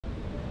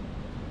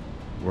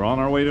We're on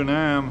our way to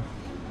Namm.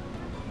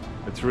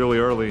 It's really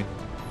early.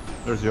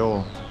 There's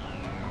Joel.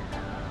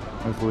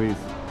 There's Louise.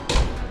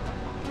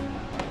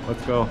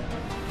 Let's go.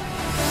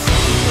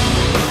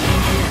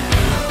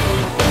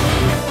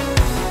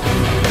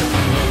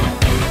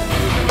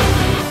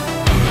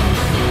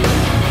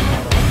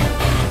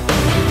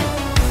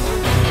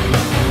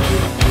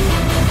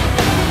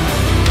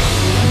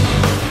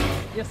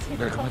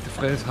 Welkom met de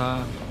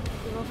vreeshaar.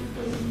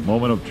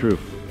 Moment of truth.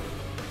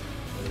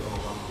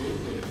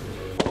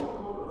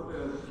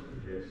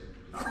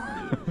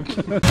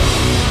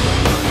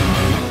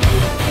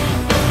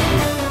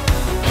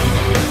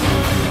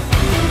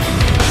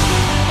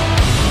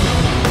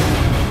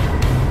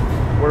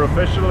 We're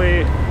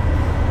officially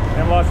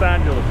in Los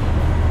Angeles.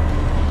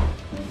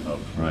 Oh,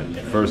 right,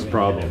 first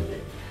problem.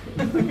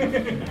 Got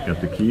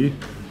the key,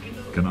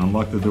 can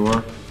unlock the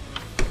door,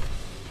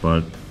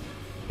 but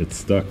it's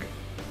stuck.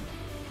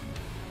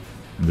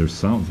 And there's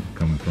sound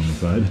coming from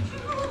inside.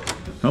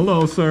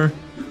 Hello, sir.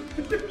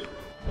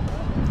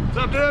 What's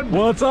up, dude?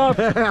 What's up?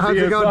 How's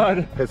it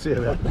going? I see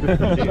you, man.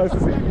 Nice to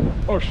see you.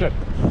 Oh, shit.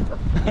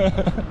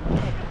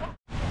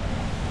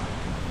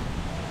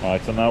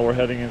 Alright, so now we're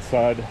heading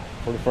inside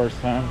for the first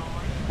time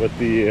with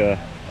the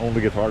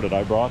only guitar that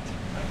I brought.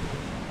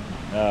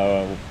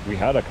 We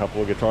had a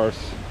couple of guitars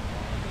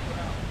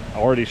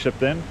already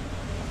shipped in,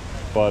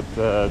 but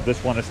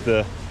this one is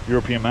the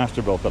European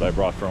Master Built that I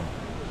brought from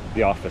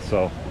the office,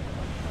 so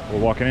we're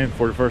walking in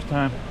for the first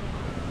time.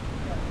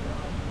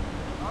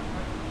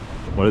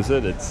 What is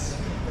it? It's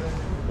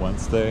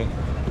Wednesday.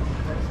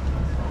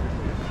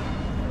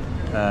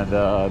 And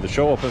the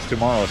show opens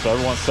tomorrow, so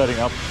everyone's setting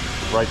up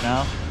right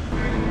now.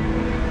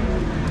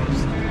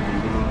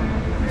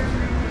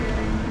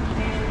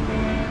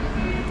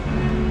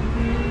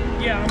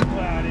 Yeah, I'm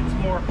glad. It's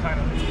more kind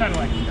of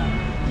like that.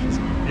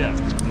 Yeah.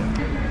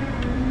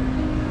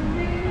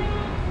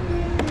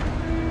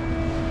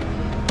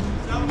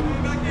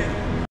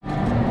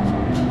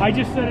 I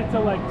just set it to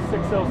like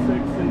 606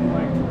 and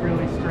like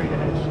really straight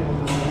ahead shit.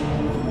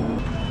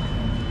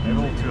 Maybe a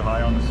little too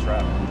high on the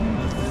strap.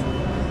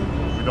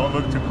 We don't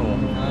look too cool.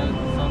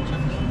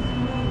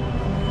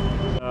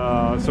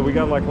 So we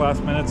got like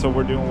last minute, so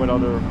we're doing with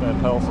other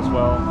pedals as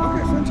well.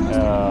 Okay,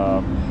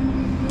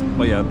 fantastic.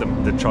 But yeah,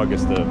 the chug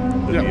is the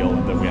deal,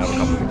 and then we have a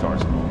couple of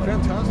guitars.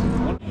 Fantastic.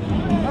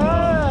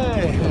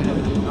 Hey!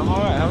 I'm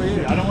alright, how are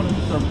you? I don't want to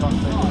disturb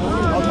something.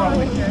 I'll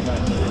probably.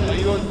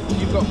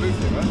 You've got booth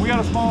here, right? We got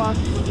a small one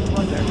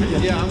right there.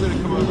 Yeah, I'm going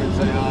to come over and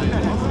say hi.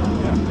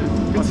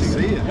 Good to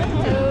see you.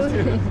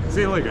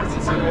 See you later.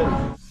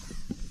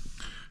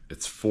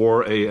 It's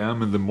 4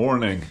 a.m. in the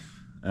morning,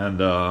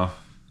 and I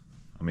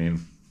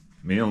mean,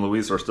 me and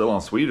Louise are still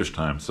on Swedish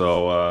time,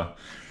 so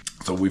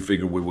we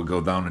figured we would go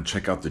down and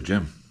check out the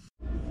gym.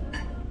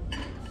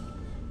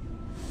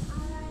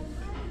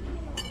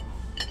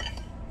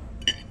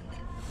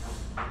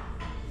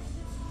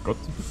 Good.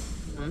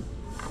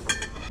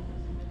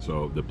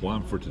 So the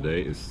plan for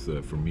today is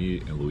for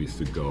me and Louise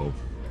to go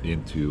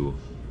into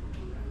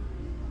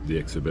the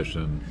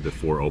exhibition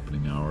before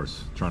opening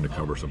hours, trying to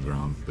cover some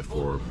ground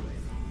before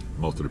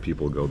most of the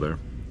people go there,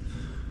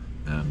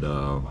 and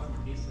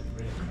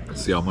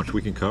see how much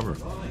we can cover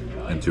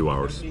in 2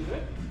 hours.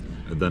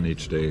 And then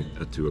each day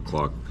at 2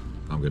 o'clock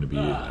I'm going to be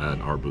at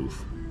our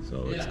booth,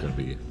 so it's going to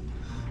be,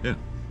 yeah,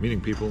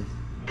 meeting people,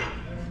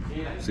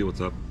 see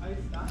what's up.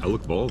 I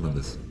look bald in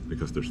this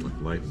because there's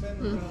like light.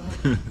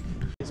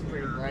 It's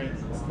pretty bright.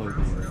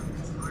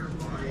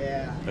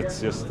 Yeah. It's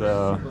just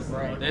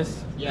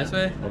This? Yeah. This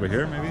way? over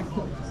here maybe.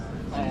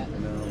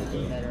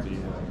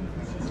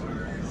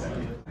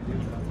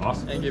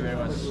 Awesome. Thank you very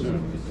much.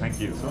 Thank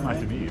you. So nice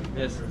to meet you.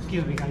 Yes.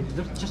 Excuse me, guys.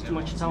 There's just too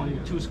much sound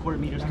in 2 square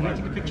meters. Can I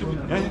take a picture with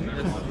you? Yeah,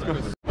 let's go.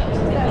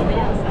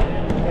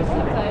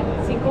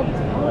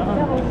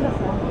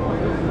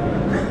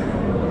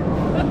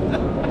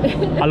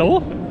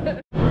 Hello?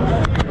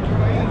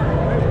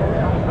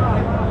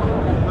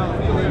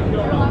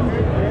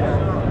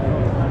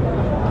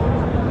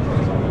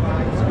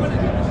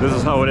 This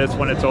is how it is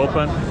when it's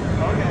open.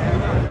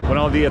 When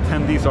all the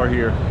attendees are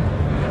here.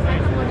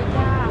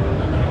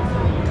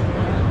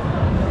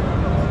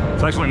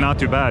 It's actually not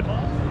too bad.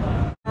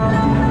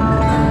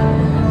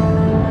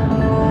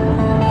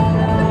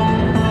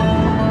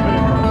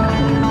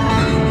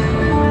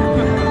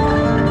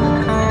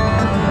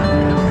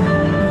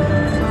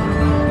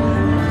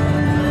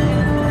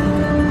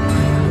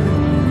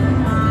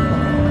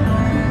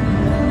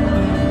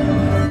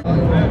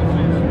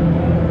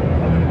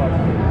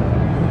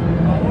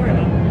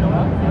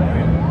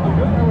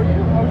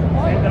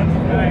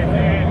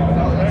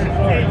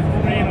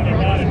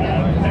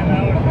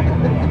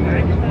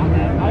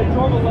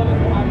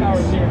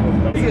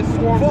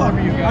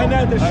 I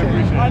know this shit.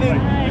 I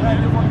didn't.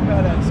 You're fucking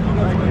badass.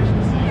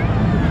 Congratulations.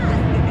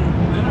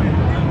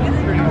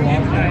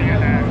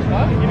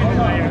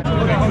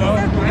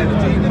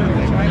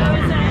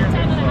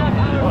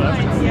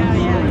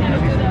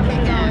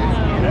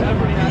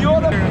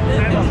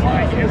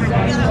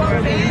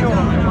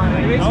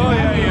 Oh,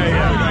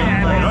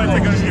 yeah. No, it's a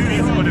good,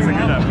 what is a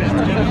good app.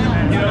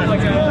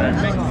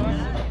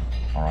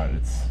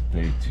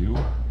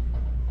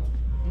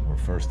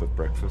 first at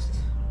breakfast.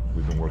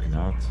 We've been working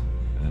out,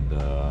 and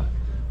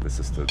this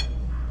is the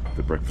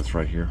breakfast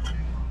right here.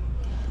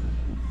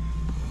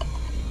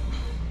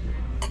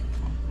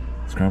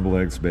 Scrambled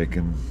eggs,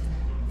 bacon,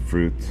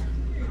 fruit,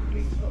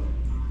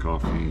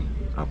 coffee,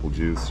 apple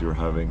juice you're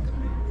having.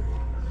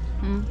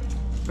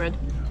 Bread.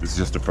 This is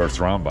just the first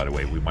round, by the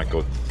way. We might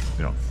go,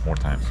 more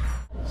times.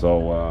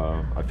 So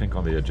I think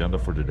on the agenda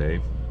for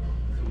today,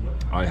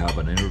 I have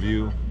an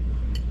interview,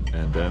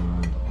 and then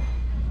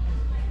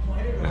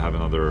I have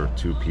another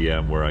 2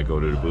 p.m. where I go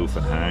to the booth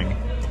and hang,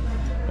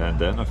 and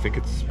then I think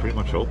it's pretty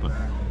much open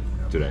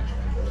today.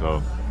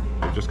 So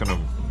we're just gonna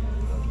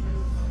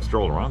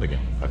stroll around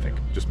again, I think.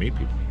 Just meet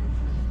people,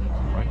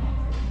 right?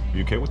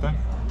 You okay with that?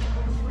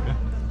 Yeah.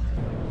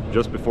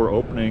 Just before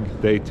opening,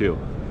 day 2.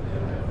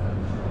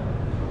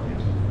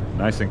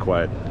 Nice and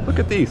quiet. Look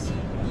at these.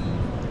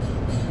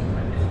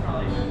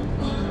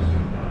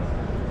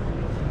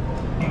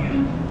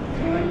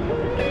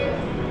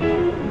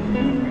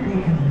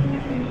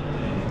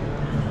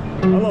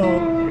 Hello.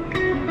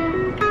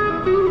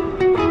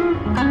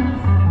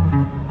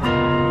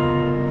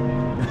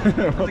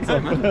 What's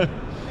up?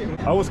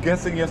 I was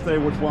guessing yesterday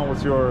which one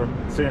was your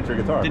signature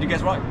guitar. Did you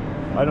guess right?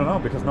 I don't know,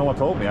 because no one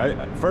told me.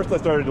 First I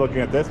started looking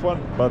at this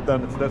one, but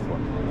then it's this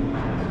one.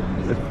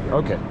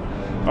 Okay.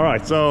 All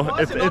right, so Oh,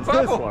 it's it's not this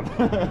purple. one.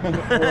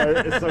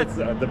 So it's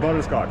the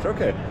butterscotch.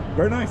 Okay,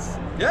 very nice.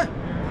 Yeah.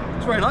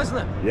 It's very nice, isn't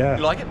it? Yeah.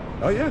 You like it?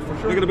 Oh yeah, for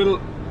sure. Look at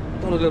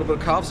done a little bit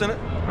of calves in it.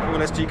 From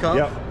an SG calf.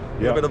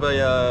 Yep. A bit of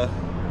a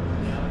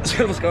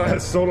silver sky.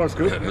 Solar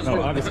scoop.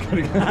 No, I'm just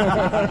kidding. These are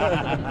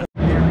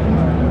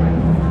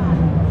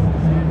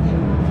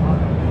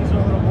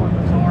a little more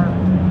bizarre.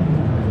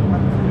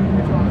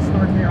 If you want to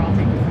start there, I'll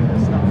take you through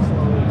this stuff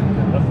slowly.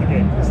 That's the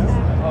game. This is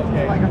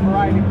like a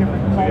variety of different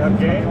you have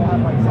game? We'll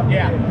have like something.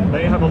 Yeah.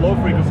 Then you have a low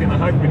frequency and a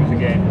high frequency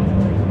gain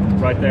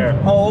right there.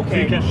 Oh, okay. So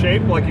you can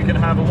shape, like you can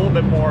have a little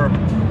bit more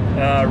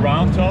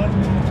round tone.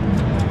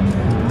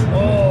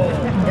 Oh,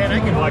 and I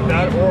can Like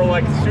that, or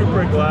like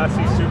super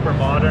glassy, super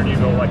modern, you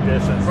go like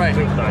this and Right.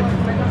 too tight.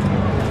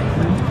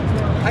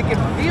 I can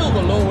feel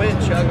the low end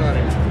chug on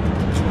it.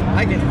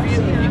 I can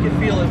feel it. You can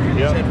feel it through Yep.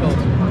 these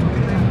headphones.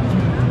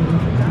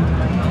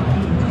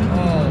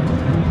 Oh,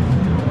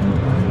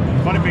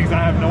 Funny thing is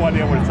I have no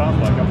idea what it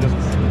sounds like. I'm just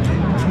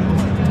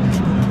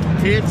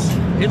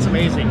it's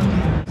amazing.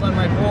 It's on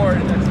my board.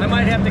 I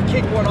might have to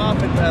kick one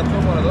off and put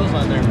one of those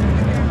on there.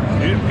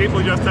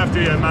 people just have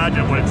to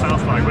imagine what it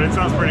sounds like, but it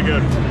sounds pretty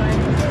good.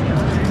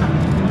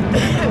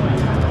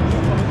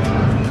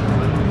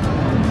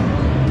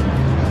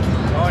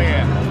 Oh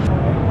yeah.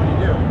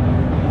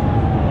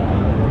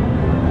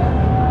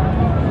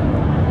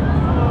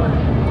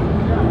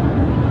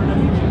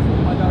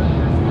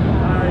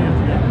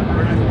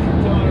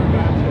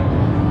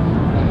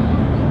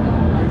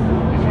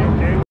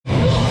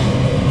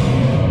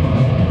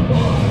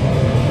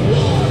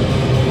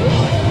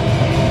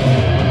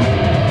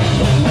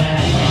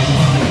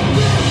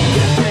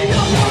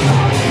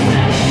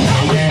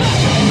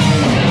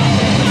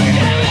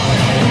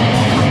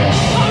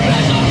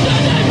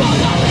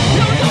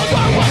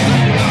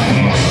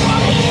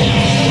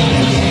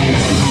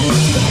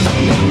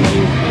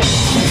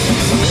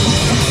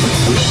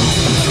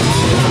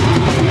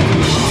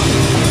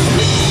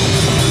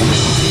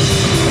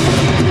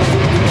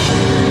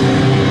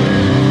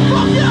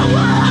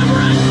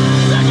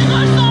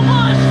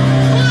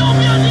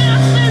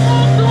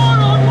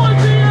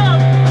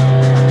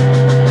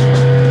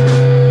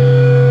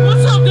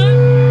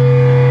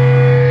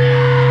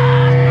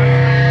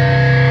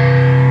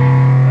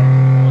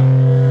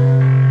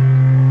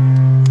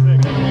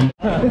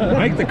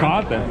 Make the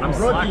content. I'm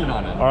slacking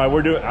on it. All right,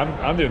 we're doing.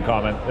 I'm doing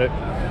comment.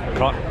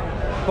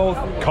 Both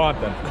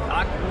content.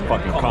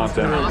 Fucking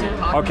content.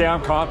 Okay,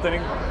 I'm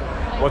contenting.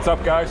 What's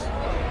up, guys?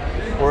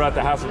 We're at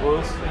the House of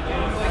Blues.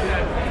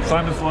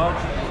 Simon's Lodge.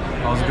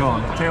 How's it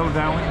going? Taylor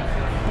Dowling.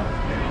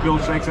 Bill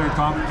Shakespeare.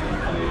 Tom.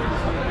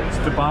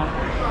 Stepan.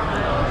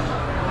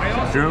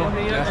 Drew.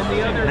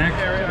 Nick.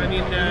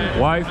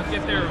 Wife.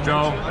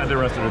 Joe. And the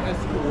rest of it.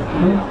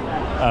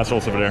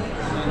 Assholes over there.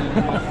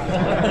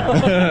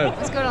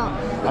 What's going on?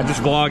 I'm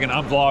just vlogging.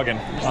 I'm vlogging.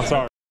 I'm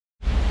sorry.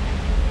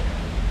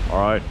 All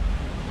right.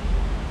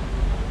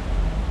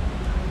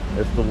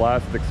 It's the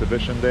last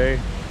exhibition day.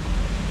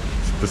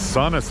 The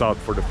sun is out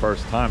for the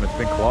first time. It's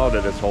been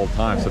clouded this whole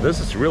time. So this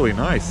is really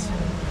nice.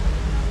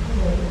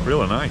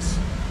 Really nice.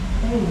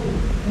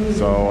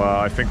 So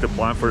I think the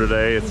plan for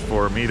today is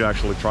for me to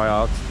actually try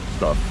out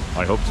stuff.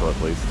 I hope so, at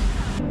least.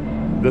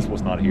 This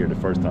was not here the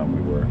first time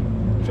we were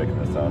checking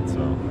this out,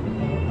 so.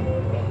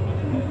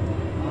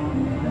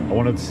 I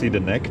wanted to see the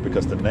neck,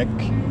 because the neck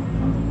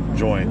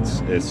joint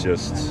is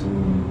just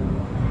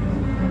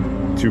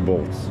 2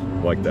 bolts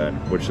like that,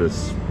 which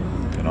is,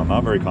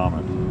 not very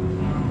common.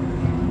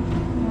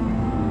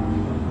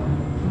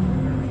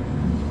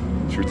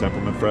 True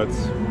temperament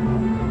frets.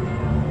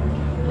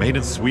 Made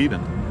in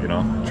Sweden,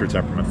 true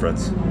temperament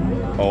frets.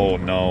 Oh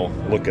no,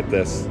 look at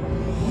this.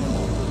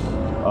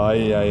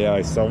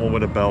 Ay, someone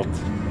with a belt.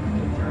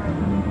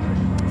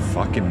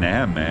 Fucking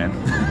Namm, man.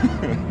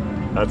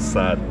 That's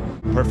sad.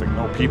 Perfect,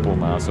 no people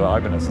now, so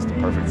Ibanez is the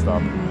perfect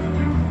stop.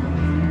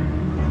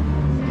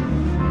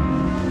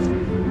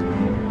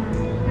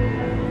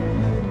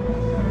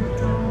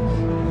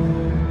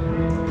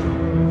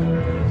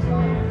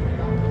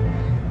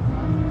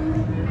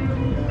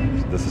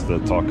 This is the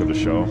talk of the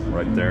show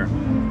right there.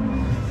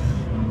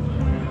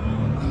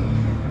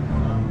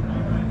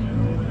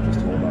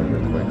 Just hold on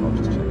real quick, I'll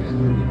just check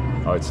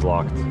it. Oh, it's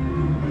locked.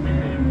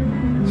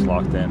 It's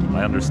locked in.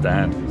 I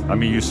understand. I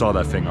mean, you saw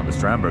that thing on the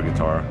Strano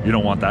guitar. You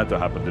don't want that to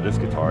happen to this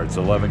guitar. It's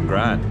 11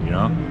 grand, you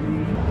know?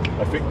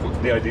 I think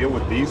the idea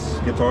with these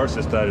guitars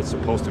is that it's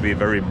supposed to be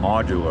very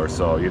modular.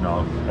 So, you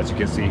know, as you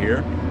can see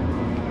here,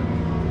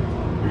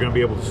 you're gonna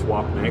be able to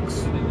swap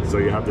necks. So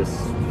you have this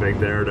thing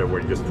there that where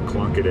you just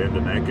clunk it in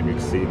the neck and you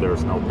can see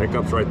there's no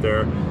pickups right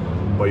there.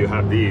 But you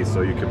have these,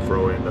 so you can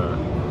throw in the,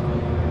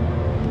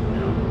 you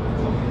know,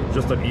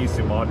 just an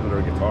easy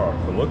modular guitar.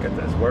 But look at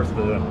this, where's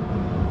the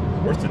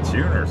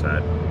tuners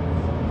at?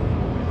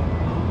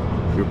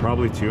 You're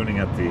probably tuning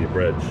at the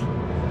bridge.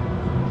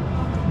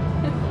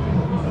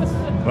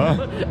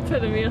 För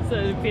det mer så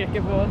är det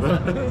pekar på oss.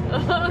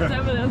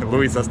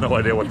 Louise has no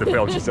idea what the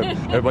hell she said.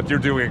 But you're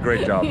doing a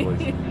great job,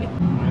 Louise.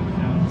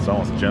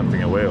 Someone's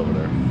jumping away over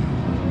there.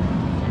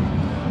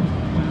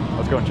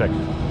 Let's go and check.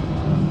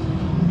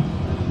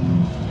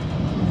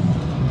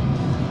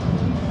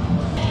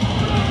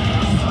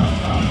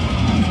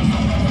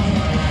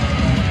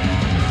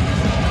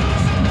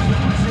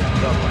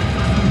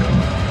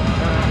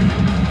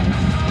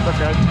 What's up,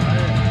 guys?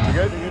 You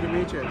good? Good to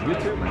meet you. You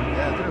too, man.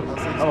 Yeah, too.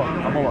 Oh,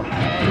 I'm over.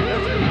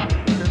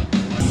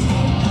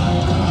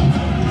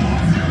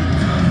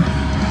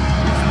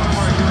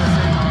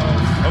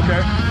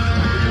 Okay.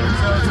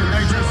 So it's a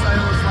nitro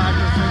stylus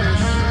lacquer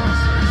finish,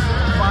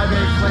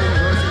 5/8 plate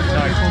roasted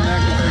maple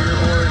neck and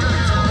fingerboard.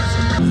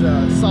 It's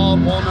a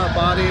solid walnut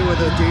body with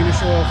a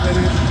Danish oil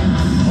finish,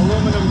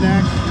 aluminum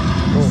neck.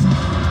 Cool.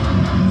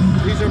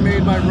 These are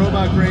made by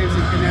Robot Graves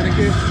in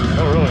Connecticut.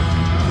 Oh, really?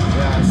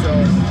 Yeah, so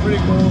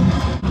pretty cool.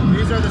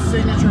 These are the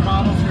signature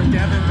models for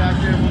Devin back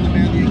there from the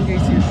band the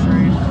Acacia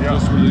string. Yeah.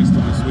 Just released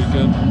them this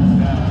weekend.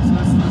 Yeah, so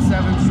this is the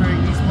 7 string.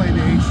 He's playing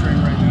the 8 string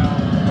right now.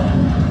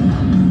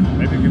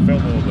 Maybe you can film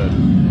a little bit.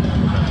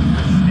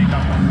 Sneak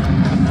up on me.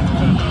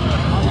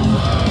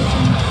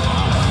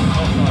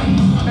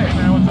 Hey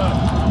man, what's up?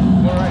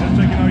 All right, just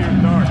checking out your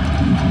guitar.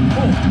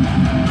 Cool.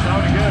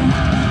 Sounding good.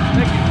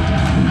 Thank you.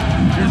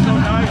 You're so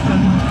nice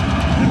and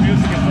the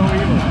music is so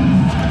evil.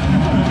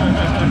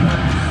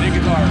 Big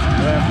guitar.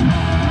 Yeah.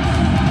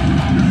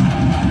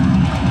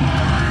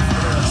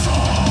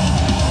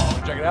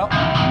 Check it out.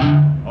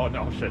 Oh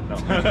no, shit, no.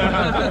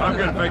 I'm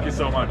good, thank you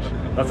so much.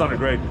 That sounded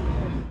great.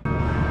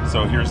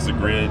 So here's the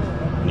grid.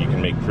 You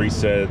can make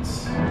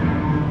presets,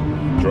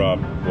 drop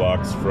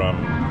blocks from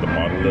the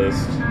model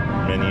list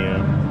menu.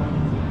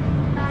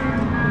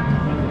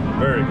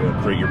 Very good.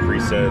 Create your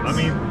presets. I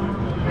mean,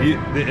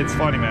 it's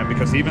funny, man,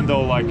 because even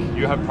though like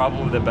you have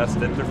probably the best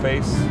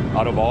interface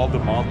out of all the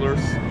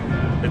modelers,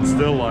 it's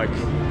still like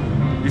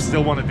you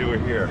still want to do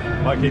it here.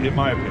 Like in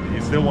my opinion,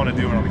 you still want to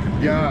do it on the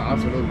computer. Yeah,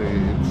 absolutely.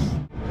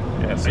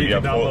 yeah, So you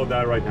can have download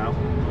that right now.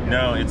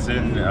 No, it's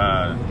in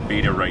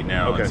beta right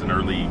now. Okay. It's an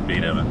early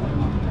beta.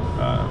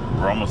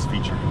 We're almost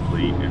feature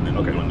complete, and then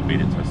we're Okay. doing the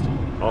beta testing.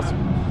 Awesome.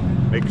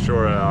 Make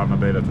sure I'm a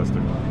beta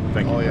tester.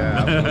 Thank you. Oh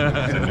yeah.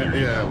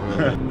 Yeah.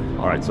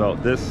 Well, All right, so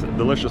this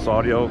Delicious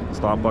Audio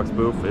Stompbox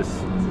booth is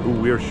who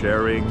we're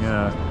sharing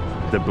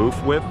the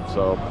booth with.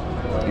 So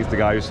he's the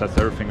guy who sets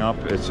everything up.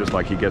 It's just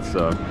like he gets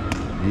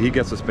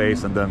a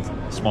space, and then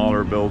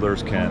smaller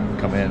builders can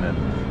come in and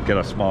get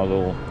a small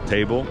little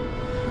table.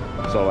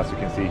 So as you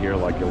can see here,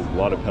 like a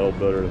lot of pedal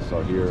builders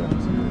are here,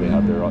 and they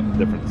have their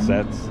different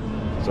sets.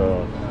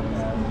 So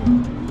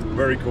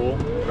very cool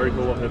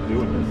of him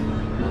doing this.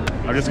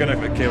 I'm just gonna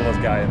kill this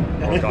guy and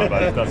walk on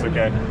about it, if that's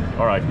okay.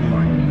 All right.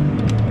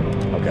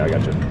 Okay, I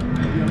got you.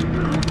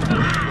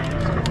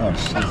 Oh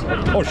shit!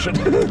 Oh shit!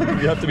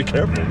 You have to be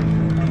careful.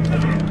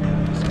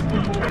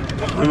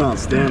 I'm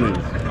outstanding.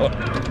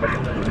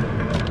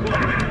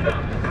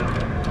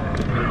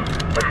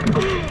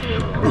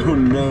 Oh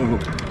no.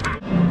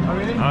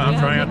 I'm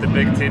trying out the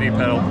big titty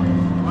pedal.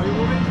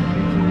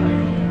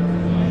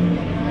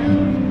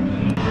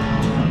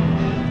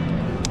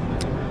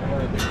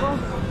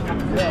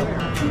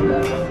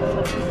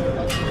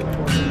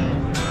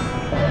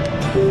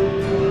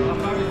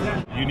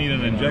 You need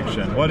an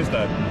injection. What is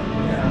that?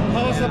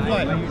 Power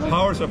supply.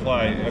 Power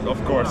supply,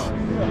 of course.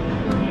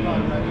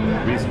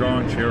 Be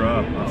strong, cheer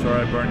up. I'm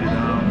sorry I burned you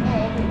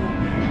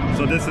down.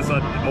 So this is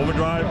an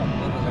overdrive?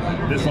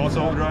 This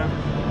also overdrive?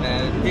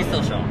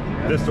 Distortion.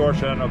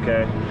 Distortion,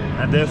 okay.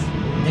 And this?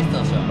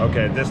 Distortion.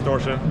 Okay,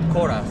 distortion.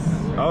 Chorus.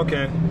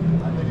 Okay.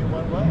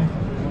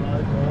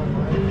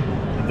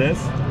 And this?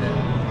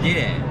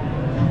 Delay.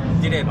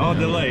 Delay. Oh,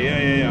 delay.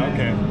 Yeah.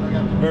 Okay.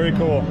 Very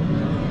cool.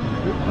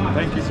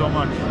 Thank you so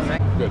much.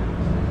 Good.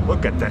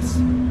 Look at this.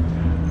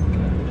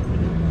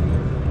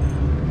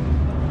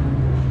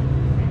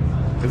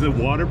 Is it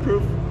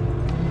waterproof?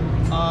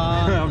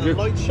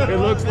 It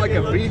looks like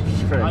a beach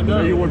thing. I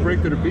know you would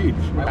bring to the beach.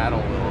 Paddle.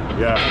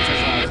 Yeah.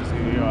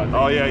 Yeah.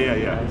 Oh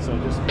yeah. So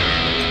just.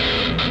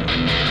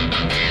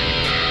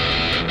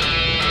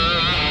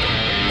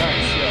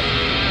 Nice. Yeah.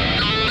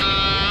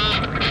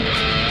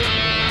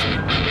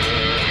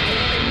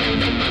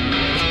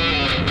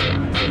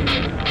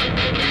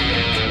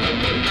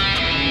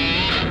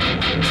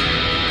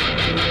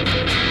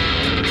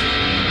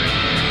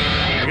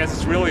 I guess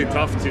it's really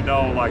tough to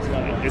know, like,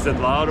 is it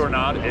loud or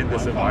not in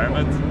this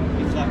environment?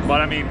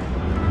 But I mean,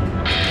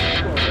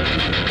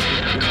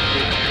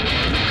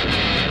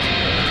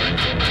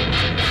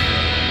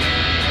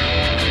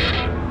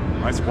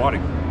 nice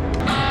squatting.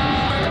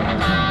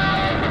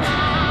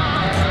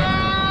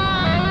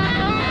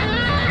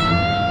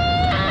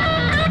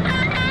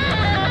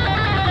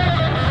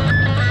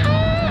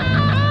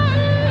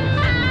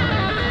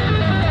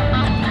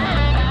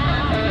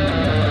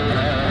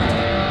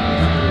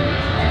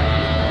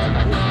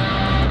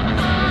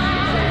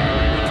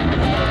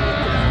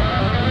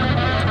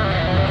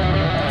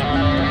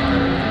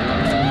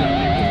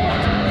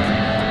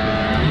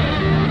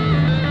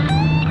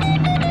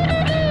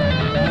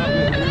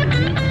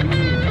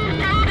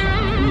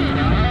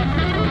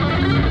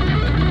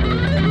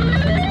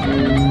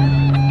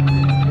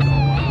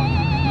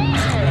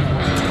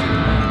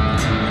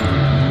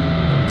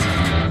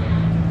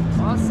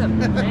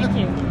 Thank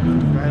you.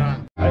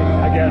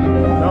 Again,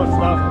 no,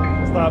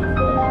 stop.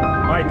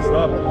 Mike,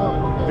 stop.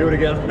 Do it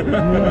again.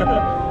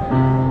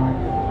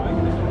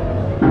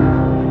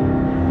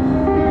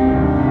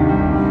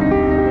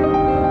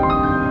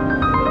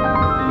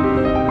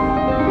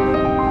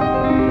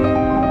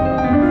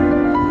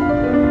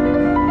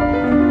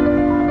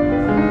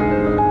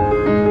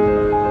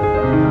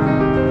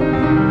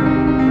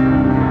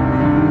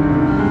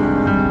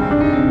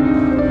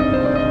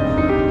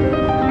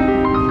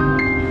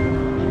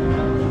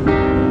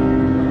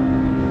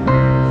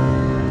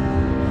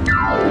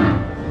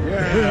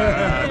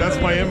 That's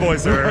my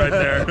invoicer right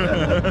there.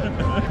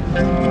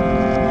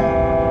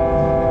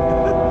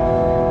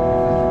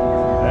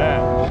 Yeah.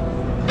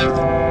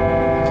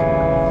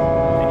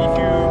 And if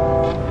you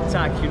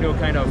attack, you know,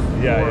 kind of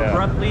more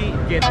abruptly,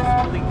 it gets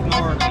really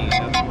gnarly.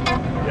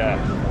 Yeah.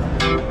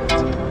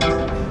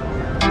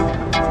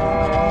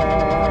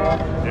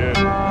 Dude,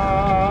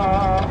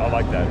 I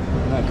like that.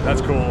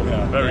 That's cool.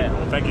 Yeah. Very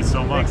cool. Thank you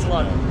so much. Thanks a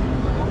lot.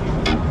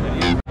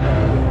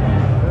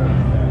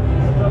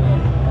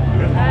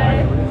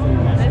 Hi.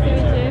 Nice to meet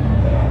you.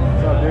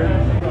 What's up, dude?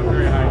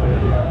 Very high,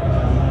 dude.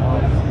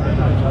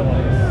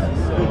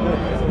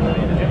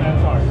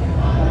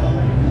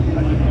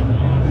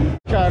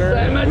 Cutter.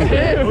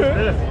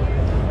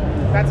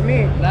 That's me.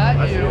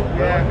 Not you.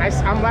 Yeah,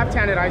 I'm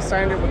left-handed. I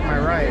signed it with my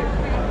right.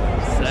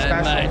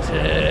 Sign my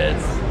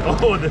tits.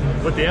 Oh,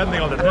 with the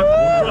ending on the nipple.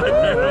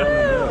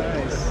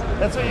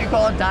 That's what you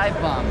call a dive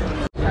bomb.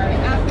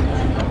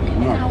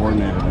 I'm not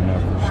coordinated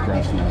enough for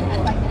stress now.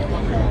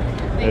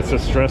 It's a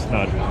stress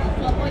nut.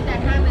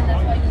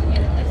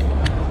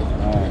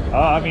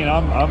 I mean,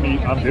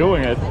 I'm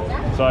doing it,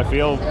 so I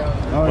feel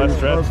No, less you're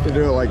stressed. supposed to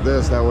do it like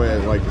this. That way,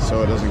 like,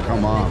 so it doesn't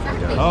come off.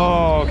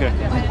 Oh, okay.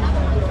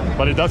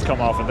 But it does come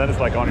off, and then it's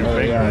like on your Oh,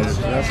 finger. yeah, it's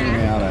stressing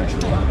me out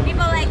actually.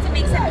 People like to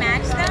mix and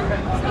match them,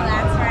 so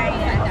that's right.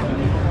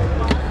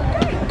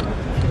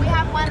 We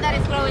have one that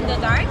is glow in the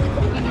dark.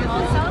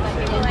 Also,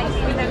 people like to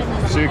do them in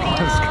the So you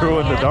can screw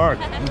in the dark.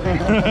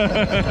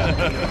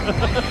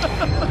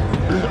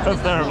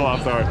 That's terrible,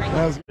 I'm sorry.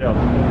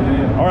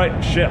 Yeah. All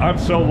right, shit, I'm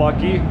so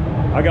lucky.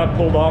 I got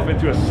pulled off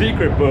into a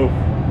secret booth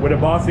with a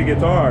bossy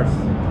guitars.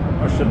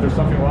 Oh shit, there's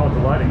something wrong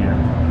with the lighting here.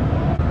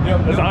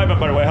 There's Ivan,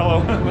 by the way,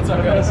 hello. What's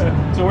up, guys?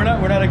 So we're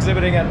not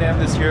exhibiting at Namm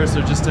this year,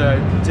 so just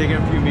taking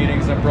a few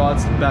meetings. I brought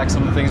back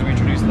some of the things we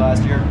introduced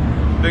last year.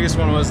 The biggest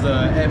one was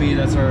the Emmy.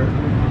 That's our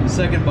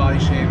second body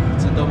shape.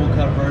 It's a double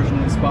cut version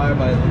inspired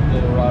by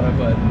the Dorada,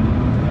 but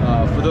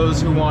for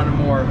those who want a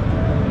more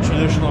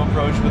traditional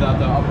approach without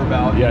the upper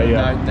bout,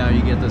 now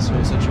you get this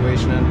whole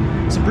situation.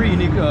 And some pretty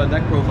unique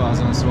neck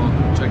profiles on this one.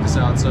 Check this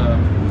out. It's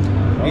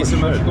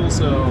asymmetrical,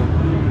 so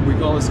we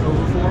call this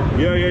overform.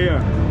 Yeah.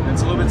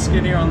 It's a little bit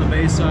skinnier on the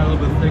bass side, a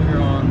little bit thicker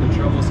on the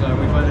treble side.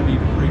 We find it to be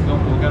pretty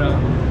comfortable. Gotta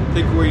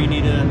think where you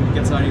need it and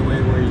gets out of your way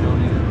where you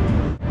don't need it.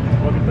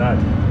 Look at that.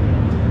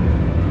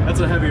 That's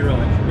a heavy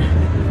relic.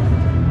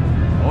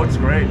 Oh, it's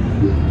great.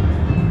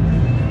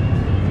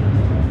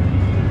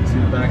 See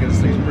the back of this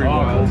thing's pretty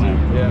wild. Cool, man.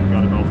 Yeah.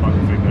 Got a no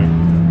fucking thing there.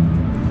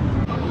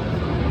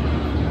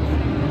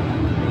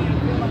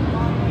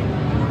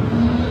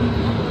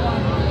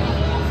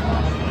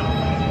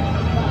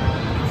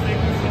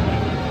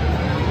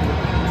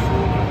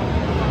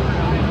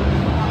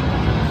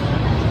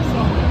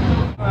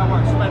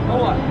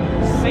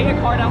 Say a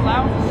card out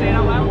loud. Say it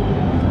out loud.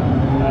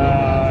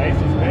 Ace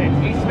of Spades.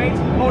 Ace of Spades.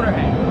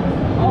 Motorhead.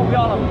 Oh, we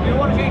all know. Do you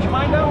want to change your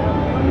mind though?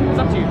 It's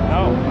up to you.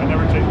 No, I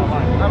never changed my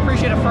mind. I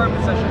appreciate a firm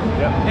decision.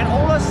 Yep. And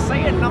Ola,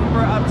 say a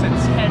number up to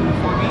 10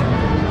 for me.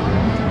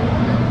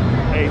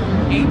 8.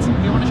 8.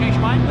 Do you want to change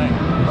your mind? 9.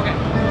 Okay.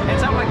 And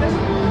sound like this?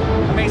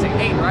 Amazing.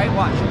 8. right?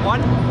 Watch.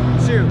 1,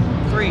 2,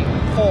 3,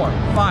 4,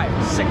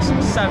 5, 6,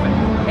 7,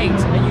 8.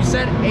 And you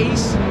said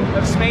ace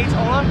of spades,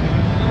 Ola?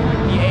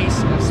 The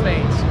ace of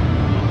spades.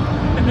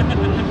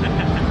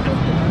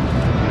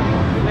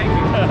 Thank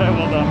you.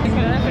 Well done. Thanks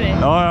for the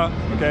effort. Oh,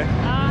 yeah. Okay.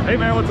 Hey,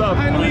 man, what's up?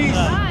 Hi, Louise.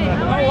 Hi,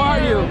 How are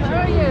you? How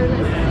are you? Nice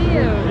to see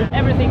you.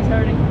 Everything's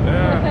hurting.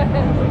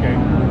 Yeah. Okay.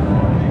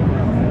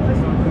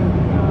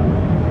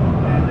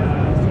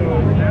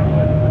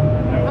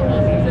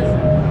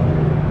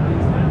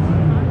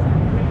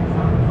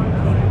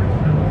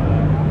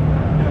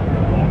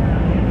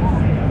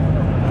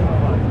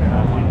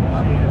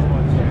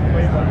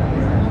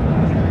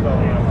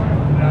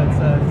 That's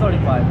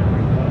 35.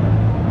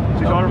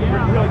 She's on her.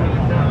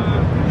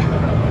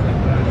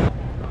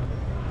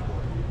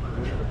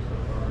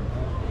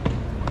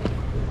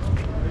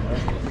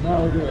 Now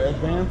we do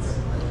advance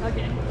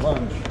Okay.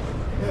 lunge.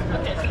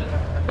 Okay.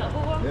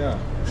 Yeah.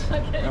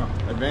 Okay. No,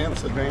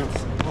 advance,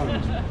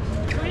 lunge.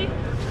 3?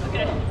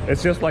 Okay.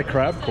 It's just like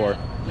crab core.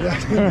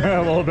 Yeah.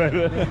 A little bit.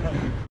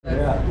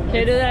 Yeah. Can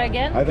you do that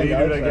again? I think you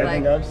do that again? I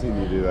think I've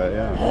seen you do that.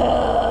 Yeah.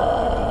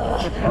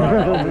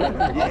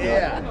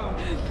 Yeah.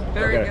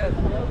 Very Okay. good.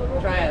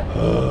 Try it.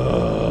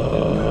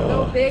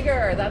 Go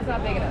bigger. That's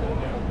not big enough.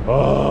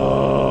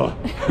 Oh.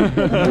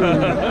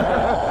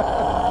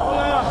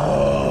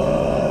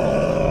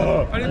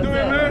 How you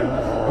doing, man?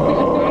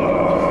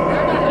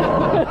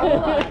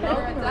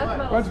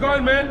 What's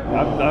going, man?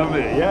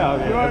 Yeah, I'm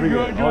good, all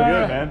good.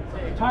 good, man.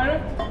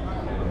 Tired?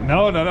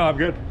 No, I'm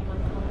good.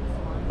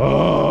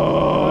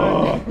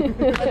 Oh.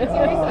 Seriously,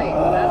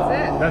 that's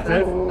it. That's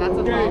it? That's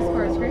a tall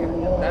square scream.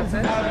 That's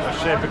it.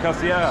 Shit, because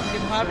yeah. You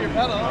can pop your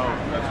pedal.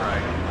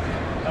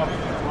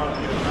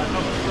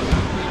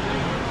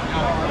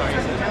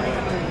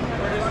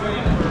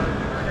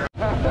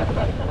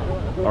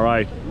 All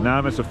right,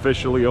 Namm is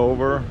officially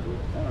over.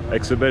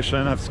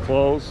 Exhibition has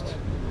closed,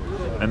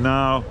 and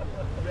now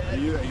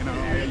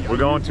we're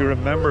going to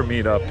Remember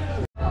meetup.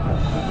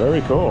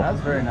 Very cool.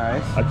 That's very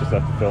nice. I just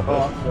have to film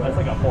this. That's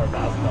like a $4,000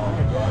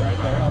 right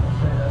there.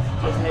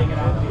 Just hanging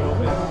out in the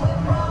open.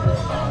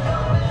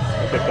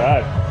 Look at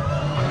that.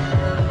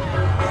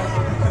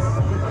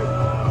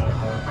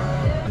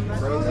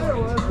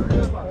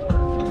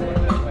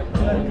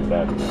 Look at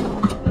that.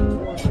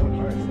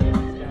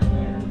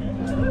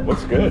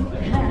 Looks good.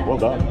 Well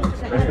done. You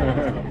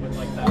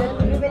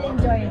will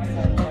enjoy it,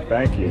 sir.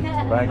 Thank you.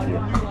 Thank you.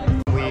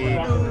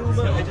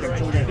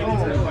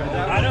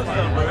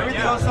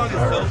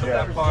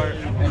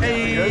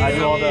 Hey. I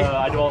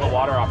do all the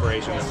water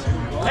operations.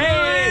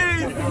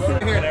 Hey!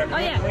 Oh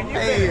yeah.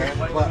 Hey.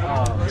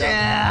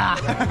 Yeah.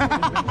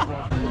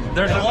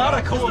 There's a lot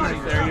of coolers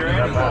there. You're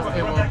in.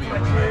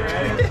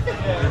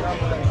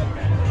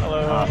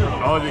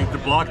 Oh, to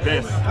block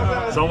this.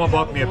 Someone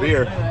bought me a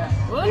beer.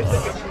 Whoops.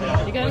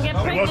 You're gonna get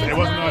pregnant It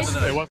wasn't tonight. us.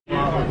 It wasn't.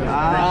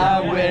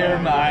 I wear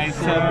my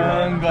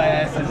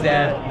sunglasses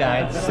at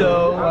night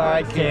so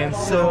I can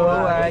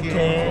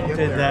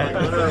tonight.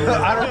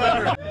 I don't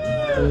remember.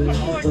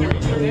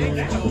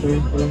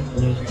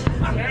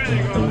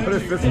 What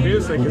is this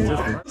music? It's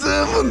just.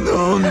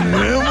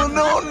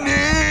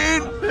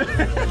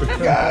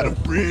 Got a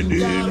friend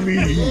in me.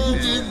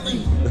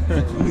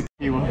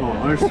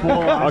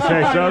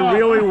 Okay, so a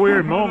really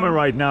weird moment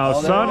right now.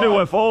 Sunday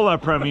with Ola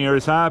premiere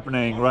is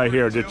happening right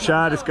here. The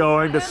chat is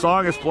going, the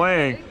song is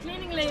playing. The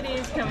cleaning lady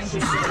is coming.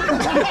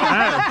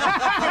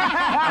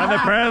 And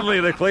apparently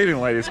the cleaning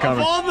lady is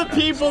coming. All the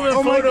people that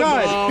Oh my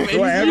God!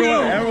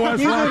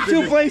 Everyone's You were watching.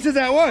 two places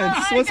at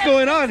once. What's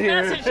going on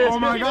here? Oh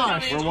my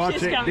gosh. We're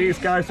watching. These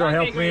guys are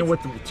helping me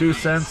with 2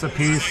 cents a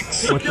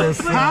piece with this.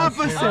 Half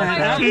a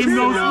cent. Team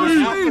no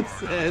sleep.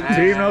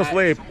 Team no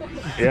sleep.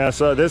 Yeah,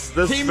 so this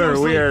is very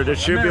weird. It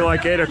should be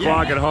like 8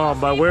 o'clock at home,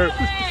 but we're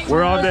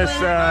on this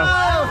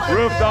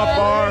rooftop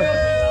bar.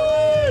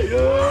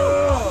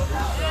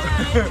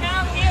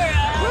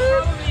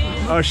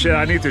 Oh shit!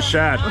 I need to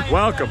chat.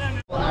 Welcome.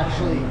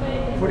 Actually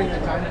putting the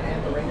time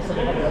and the rings of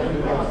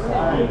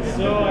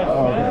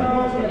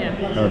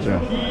Gotcha.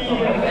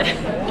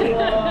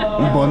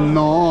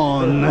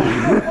 Banan.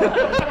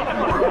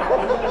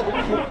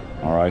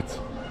 All right.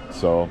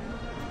 So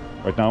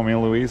right now, me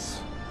and Louise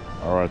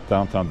are at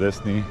downtown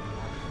Disney.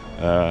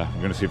 We're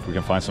gonna see if we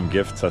can find some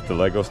gifts at the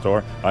Lego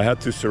store. I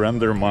had to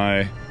surrender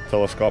my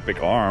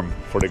telescopic arm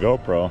for the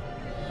GoPro.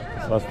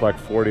 So that's like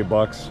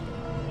 $40.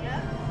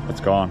 It's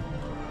gone.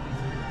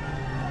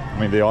 I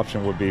mean, the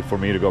option would be for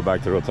me to go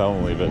back to the hotel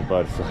and leave it,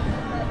 but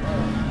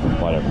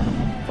whatever.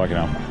 Fucking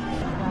hell.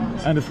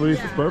 And it's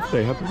Louise's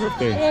birthday. Happy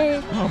birthday.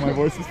 Hey. Oh, my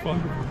voice is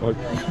fun.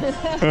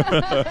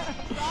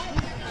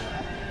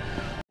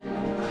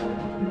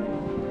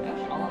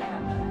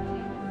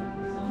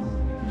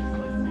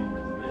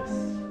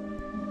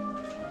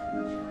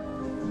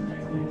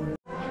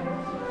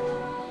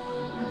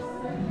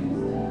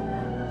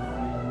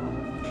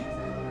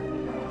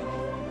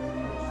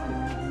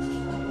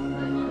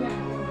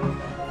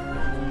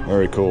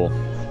 Very cool.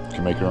 You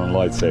can make your own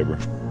lightsaber.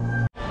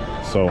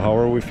 So how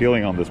are we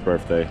feeling on this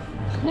birthday?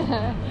 We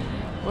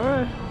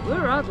were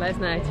out last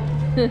night.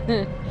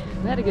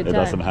 We had a good It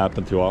time. doesn't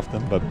happen too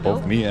often, but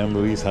both me and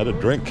Louise had a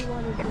drink,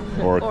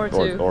 or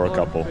two, or a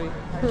couple,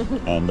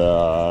 and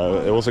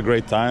it was a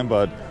great time.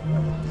 But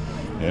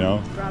you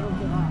know,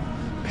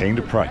 paying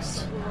the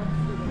price.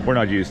 We're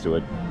not used to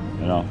it,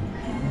 you know.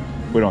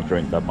 We don't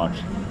drink that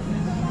much.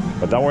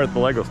 But now we're at the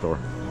Lego store.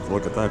 So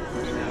look at that.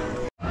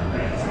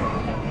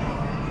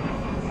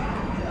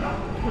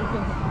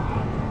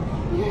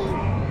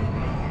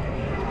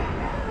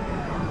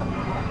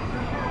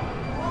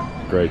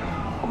 Great.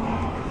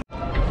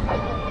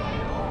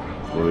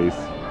 Louise,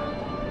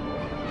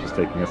 just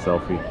taking a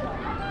selfie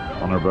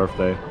on her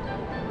birthday.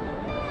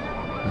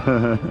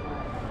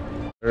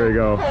 There you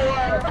go.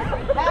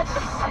 That's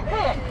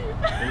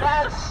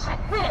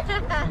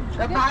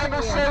the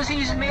Bible says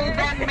he's made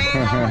that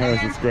male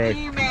This is great.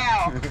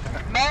 female.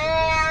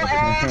 Male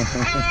and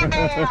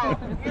female.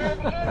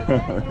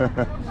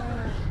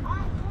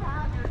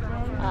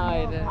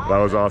 That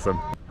was awesome.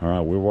 All right,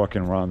 we're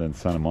walking around in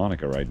Santa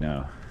Monica right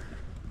now.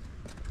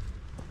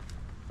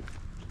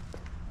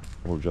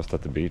 We're just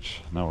at the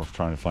beach. Now we're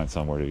trying to find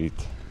somewhere to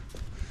eat.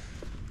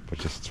 But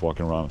just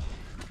walking around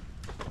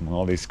among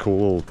all these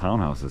cool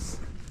townhouses.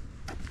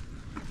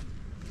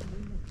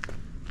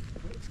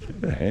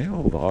 Hey,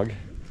 old dog.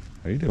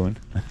 How you doing?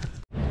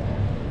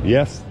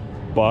 Yes,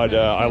 but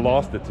I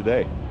lost it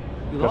today.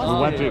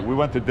 Because we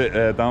went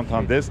to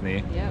downtown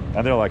Disney,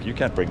 and they're like, you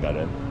can't bring that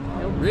in.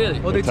 Oh,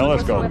 really? Oh, they took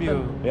it from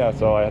you. Yeah,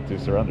 so I had to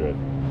surrender it.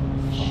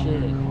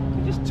 Shit.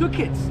 You just took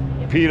it.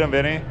 Pete and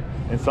Vinny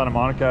in Santa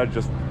Monica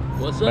just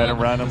met him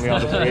randomly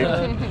on the street.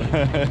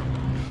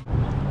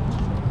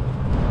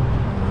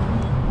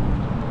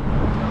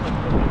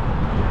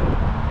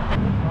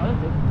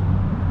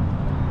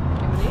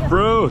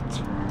 Fruit!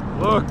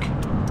 Look!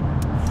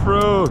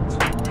 Fruit!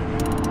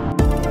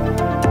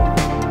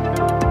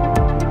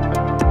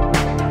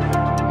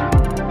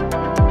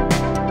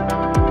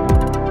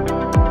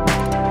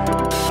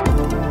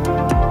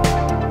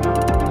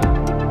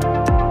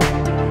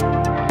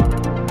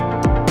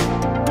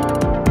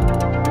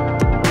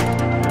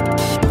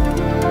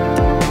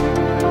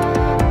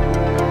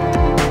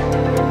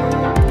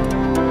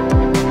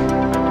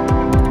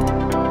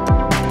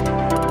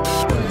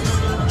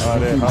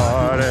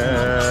 Hare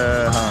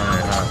Hare.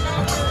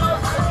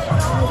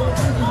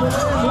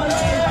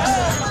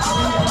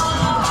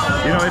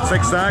 You know, it's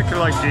exactly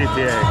like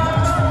GTA.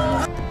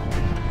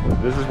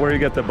 This is where you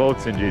get the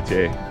boats in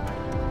GTA.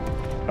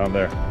 Down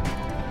there.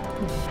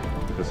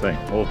 Just saying,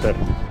 little tip.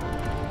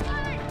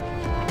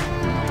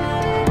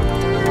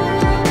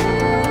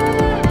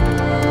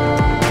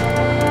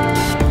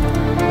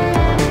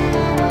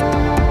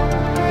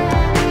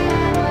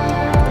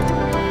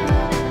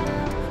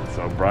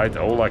 So bright,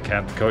 Ola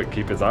can't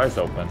keep his eyes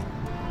open.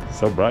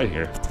 So bright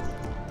here.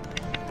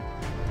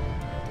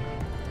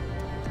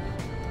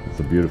 It's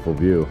a beautiful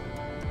view.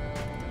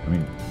 I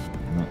mean,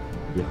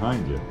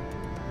 behind you.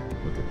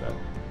 Look at that.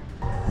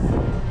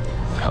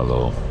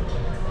 Hello.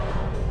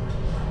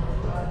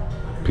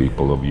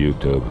 People of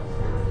YouTube.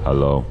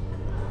 Hello.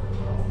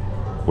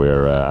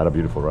 We're at a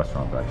beautiful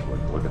restaurant, actually.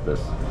 Look at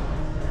this.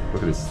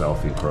 Look at this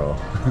selfie pro.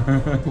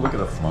 Look at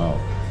that smile.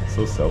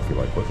 So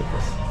selfie-like. Look at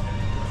this.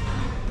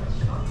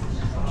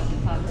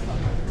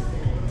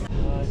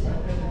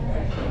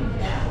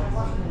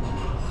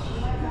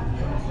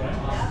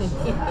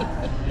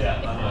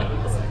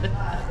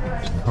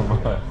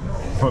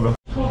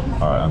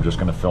 Alright, I'm just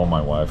gonna film my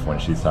wife when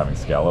she's having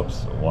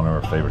scallops, one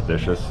of her favorite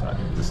dishes,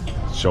 just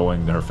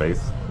showing her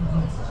face.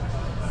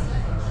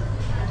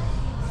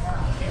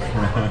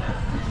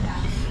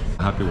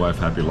 Happy wife,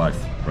 happy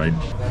life, right?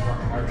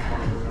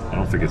 I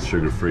don't think it's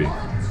sugar-free.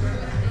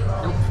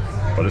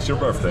 But it's your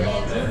birthday.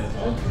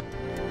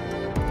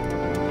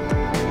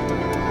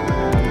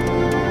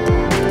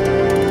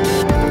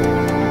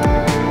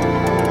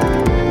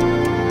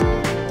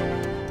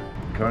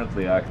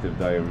 Currently active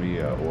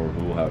diarrhea or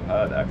who have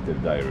had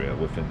active diarrhea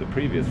within the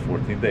previous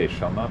 14 days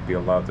shall not be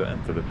allowed to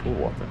enter the pool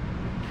water.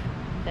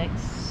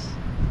 Thanks.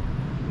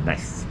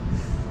 Nice.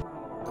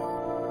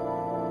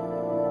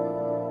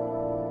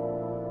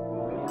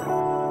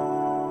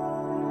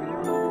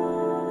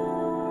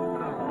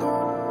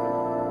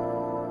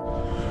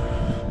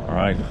 All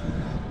right.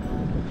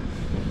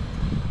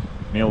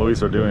 Me and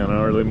Louise are doing an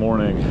early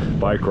morning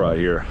bike ride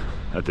here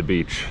at the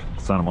beach,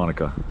 Santa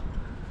Monica.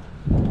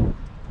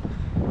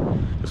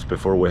 Just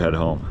before we head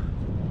home.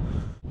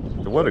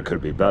 The weather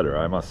could be better,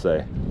 I must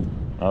say.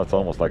 Now it's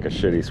almost like a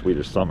shitty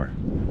Swedish summer.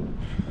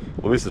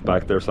 Louise is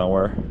back there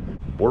somewhere.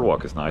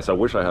 Boardwalk is nice. I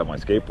wish I had my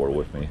skateboard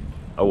with me.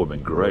 That would have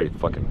been great,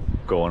 fucking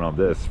going on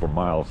this for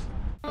miles.